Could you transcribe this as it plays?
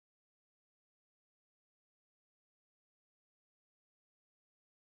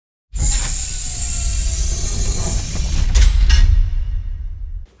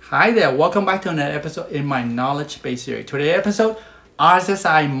Hi there, welcome back to another episode in my knowledge base series. Today's episode,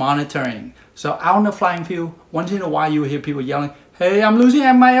 RSSI monitoring. So out on the flying field, once in a while you will hear people yelling, hey, I'm losing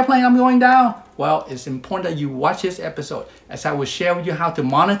my airplane, I'm going down. Well, it's important that you watch this episode as I will share with you how to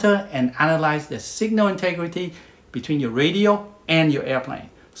monitor and analyze the signal integrity between your radio and your airplane.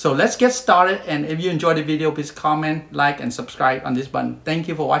 So let's get started, and if you enjoyed the video, please comment, like, and subscribe on this button. Thank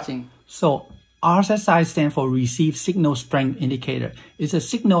you for watching. So RSSI stands for Received Signal Strength Indicator. It's a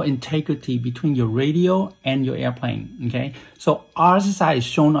signal integrity between your radio and your airplane, okay? So RSSI is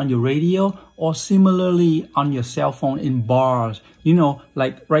shown on your radio or similarly on your cell phone in bars. You know,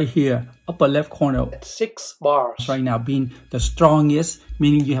 like right here, upper left corner, 6 bars right now being the strongest,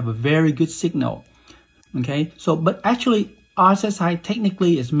 meaning you have a very good signal, okay? So, but actually RSSI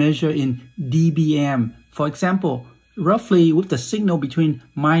technically is measured in dBm. For example, roughly with the signal between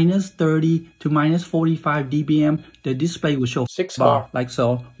 -30 to -45 dBm, the display will show 6 bar like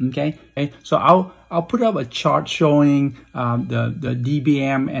so. Okay, so I'll put up a chart showing the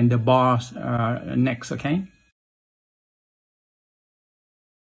dBm and the bars next.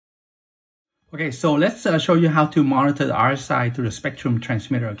 Okay, so let's show you how to monitor the RSSI through the Spektrum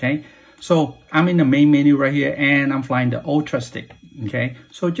transmitter. Okay, so I'm in the main menu right here and I'm flying the Ultra stick. Okay,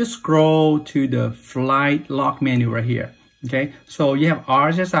 so just scroll to the flight log menu right here. Okay, so you have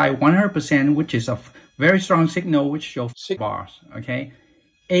RSSI 100%, which is a very strong signal, which shows 6 bars. Okay,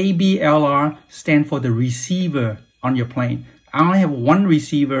 ABLR stands for the receiver on your plane. I only have one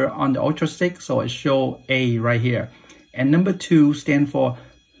receiver on the Ultra stick, so it shows A right here. And number 2 stands for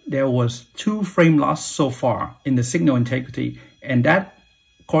there was 2 frame loss so far in the signal integrity, and that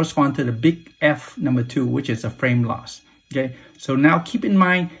corresponds to the big F number 2, which is a frame loss. Okay, so now keep in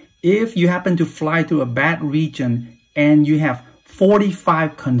mind, if you happen to fly to a bad region and you have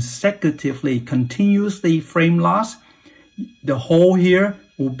 45 continuously frame loss, the hole here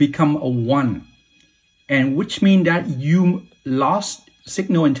will become a 1, and which means that you lost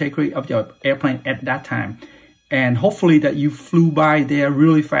signal integrity of your airplane at that time, and hopefully that you flew by there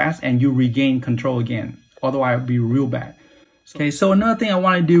really fast and you regain control again. Otherwise, it would be real bad. Okay, so another thing I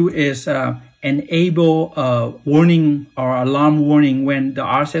want to do is enable warning or alarm warning when the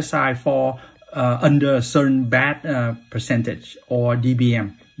RSSI fall under a certain bad percentage or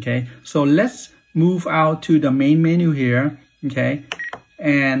dBm. Okay, so let's move out to the main menu here. Okay,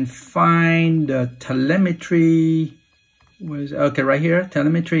 and find the telemetry. Okay, right here,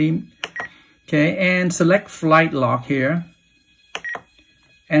 telemetry. Okay, and select flight log here.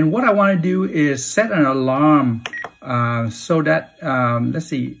 And what I want to do is set an alarm so that, let's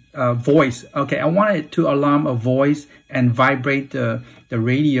see, voice. Okay, I want it to alarm a voice and vibrate the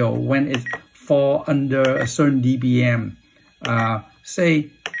radio when it fall under a certain dBm.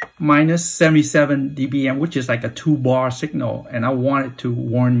 Say -77 dBm, which is like a 2-bar signal, and I want it to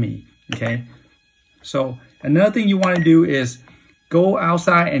warn me. Okay, so another thing you want to do is go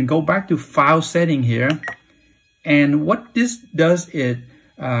outside and go back to file setting here. And what this does is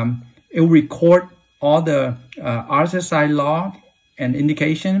it will record all the RSSI log and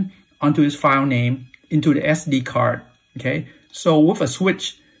indication onto its file name into the SD card. Okay, so with a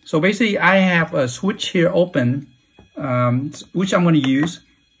switch. So basically I have a switch here open, which I'm going to use.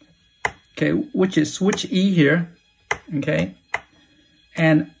 Okay, which is switch E here. Okay,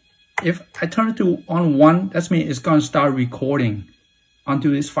 and if I turn it to on 1, that means it's going to start recording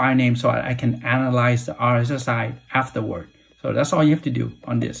onto this file name so I can analyze the RSSI afterward. So that's all you have to do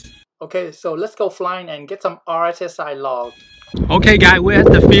on this. Okay, so let's go flying and get some RSSI log. Okay guys, we're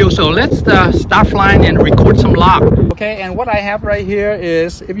at the field, so let's start flying and record some log. Okay, and what I have right here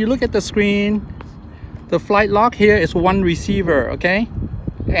is, if you look at the screen, the flight log here is 1 receiver, okay?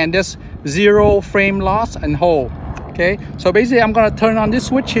 And there's 0 frame loss and hole. Okay, so basically I'm gonna turn on this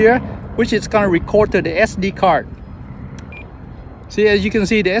switch here, which is gonna record to the SD card. See, as you can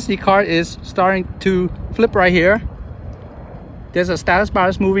see, the SD card is starting to flip right here. There's a status bar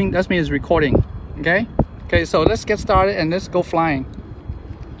that's moving, that means it's recording. Okay, so let's get started and let's go flying.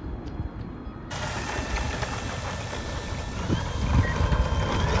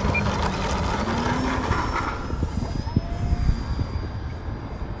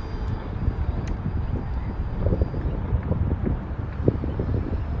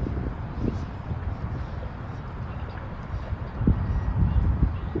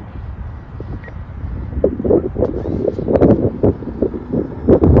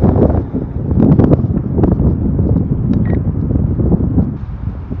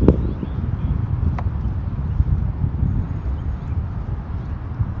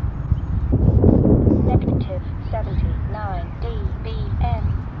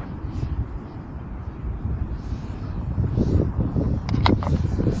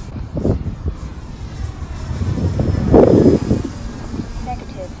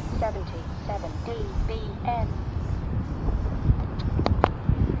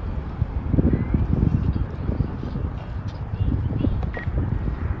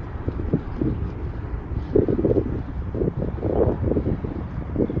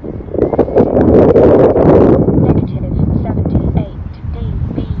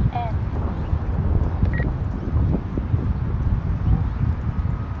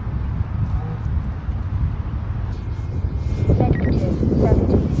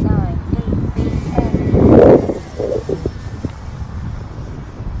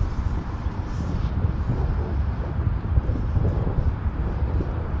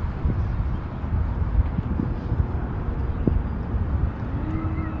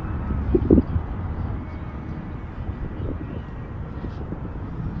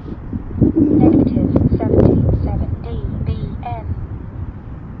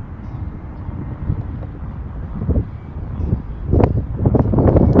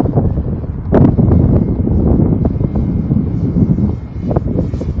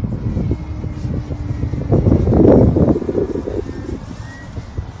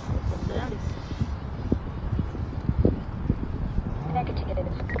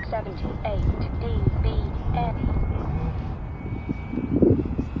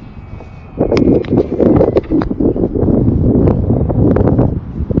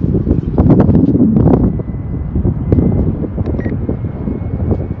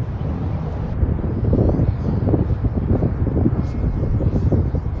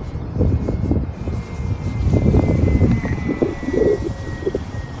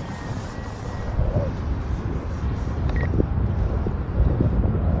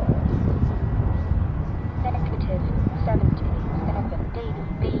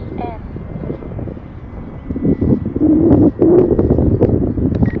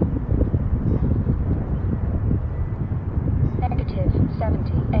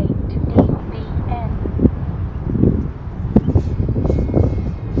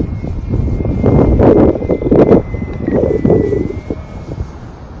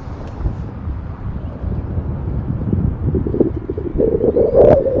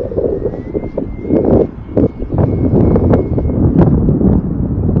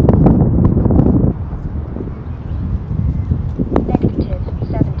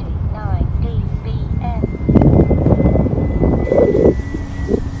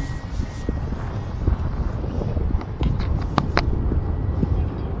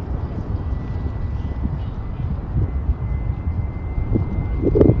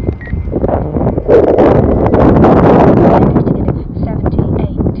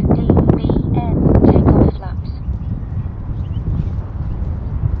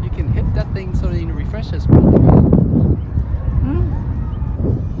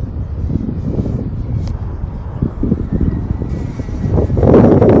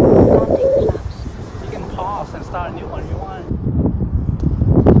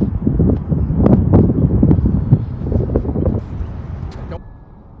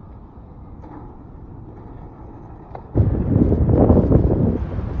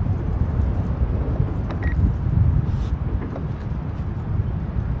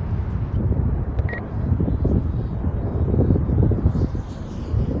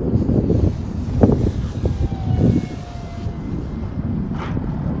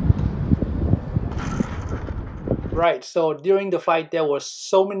 Right, so during the flight there was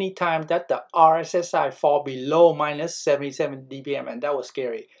so many times that the RSSI fall below minus 77 dBm, and that was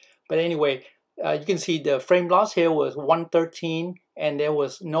scary. But anyway, you can see the frame loss here was 113 and there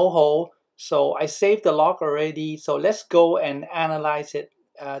was no hole. So I saved the log already, so let's go and analyze it,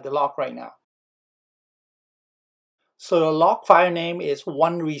 the log right now. So the log file name is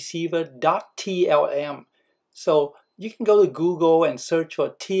onereceiver.tlm. So you can go to Google and search for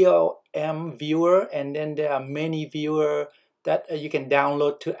TLM viewer, and then there are many viewers that you can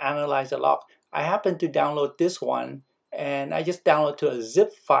download to analyze the log. I happen to download this one, and I just download to a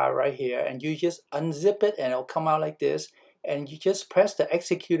zip file right here, and you just unzip it and it'll come out like this, and you just press the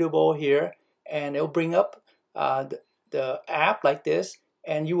executable here and it'll bring up the app like this,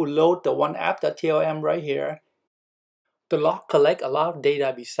 and you will load the one app.tlm right here. The log collect a lot of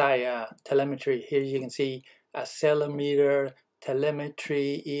data beside telemetry. Here you can see accelerometer,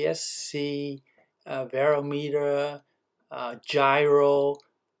 telemetry, ESC, barometer, gyro,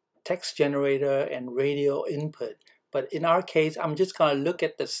 text generator, and radio input. But in our case, I'm just going to look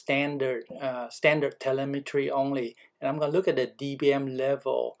at the standard telemetry only, and I'm going to look at the dBm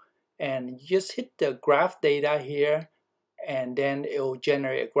level, and just hit the graph data here, and then it will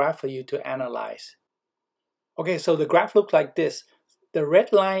generate a graph for you to analyze. Okay, so the graph looks like this. The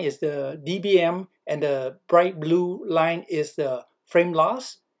red line is the dBm and the bright blue line is the frame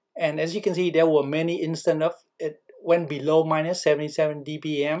loss. And as you can see, there were many instances of it went below minus 77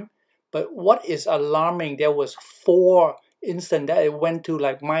 dBm. But what is alarming, there was 4 instances that it went to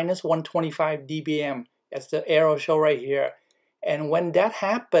like minus 125 dBm, as the arrow show right here. And when that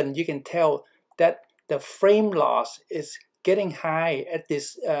happened, you can tell that the frame loss is getting high at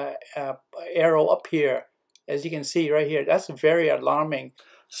this arrow up here. As you can see right here, that's very alarming.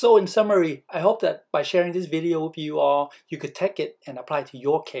 So in summary, I hope that by sharing this video with you all, you could take it and apply to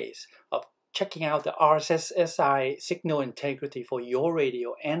your case of checking out the RSSI signal integrity for your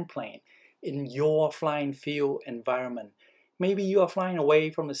radio and plane in your flying field environment. Maybe you are flying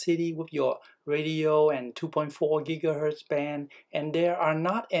away from the city with your radio and 2.4 gigahertz band, and there are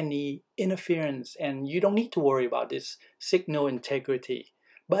not any interference, and you don't need to worry about this signal integrity.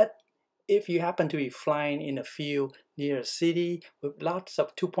 But if you happen to be flying in a field near a city with lots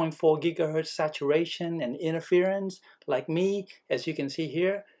of 2.4 gigahertz saturation and interference, like me, as you can see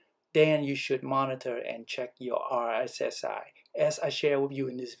here, then you should monitor and check your RSSI, as I share with you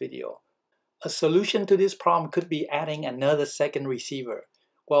in this video. A solution to this problem could be adding another second receiver.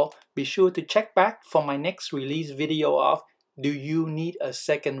 Well, be sure to check back for my next release video of do you need a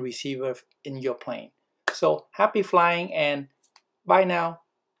second receiver in your plane. So happy flying and bye now.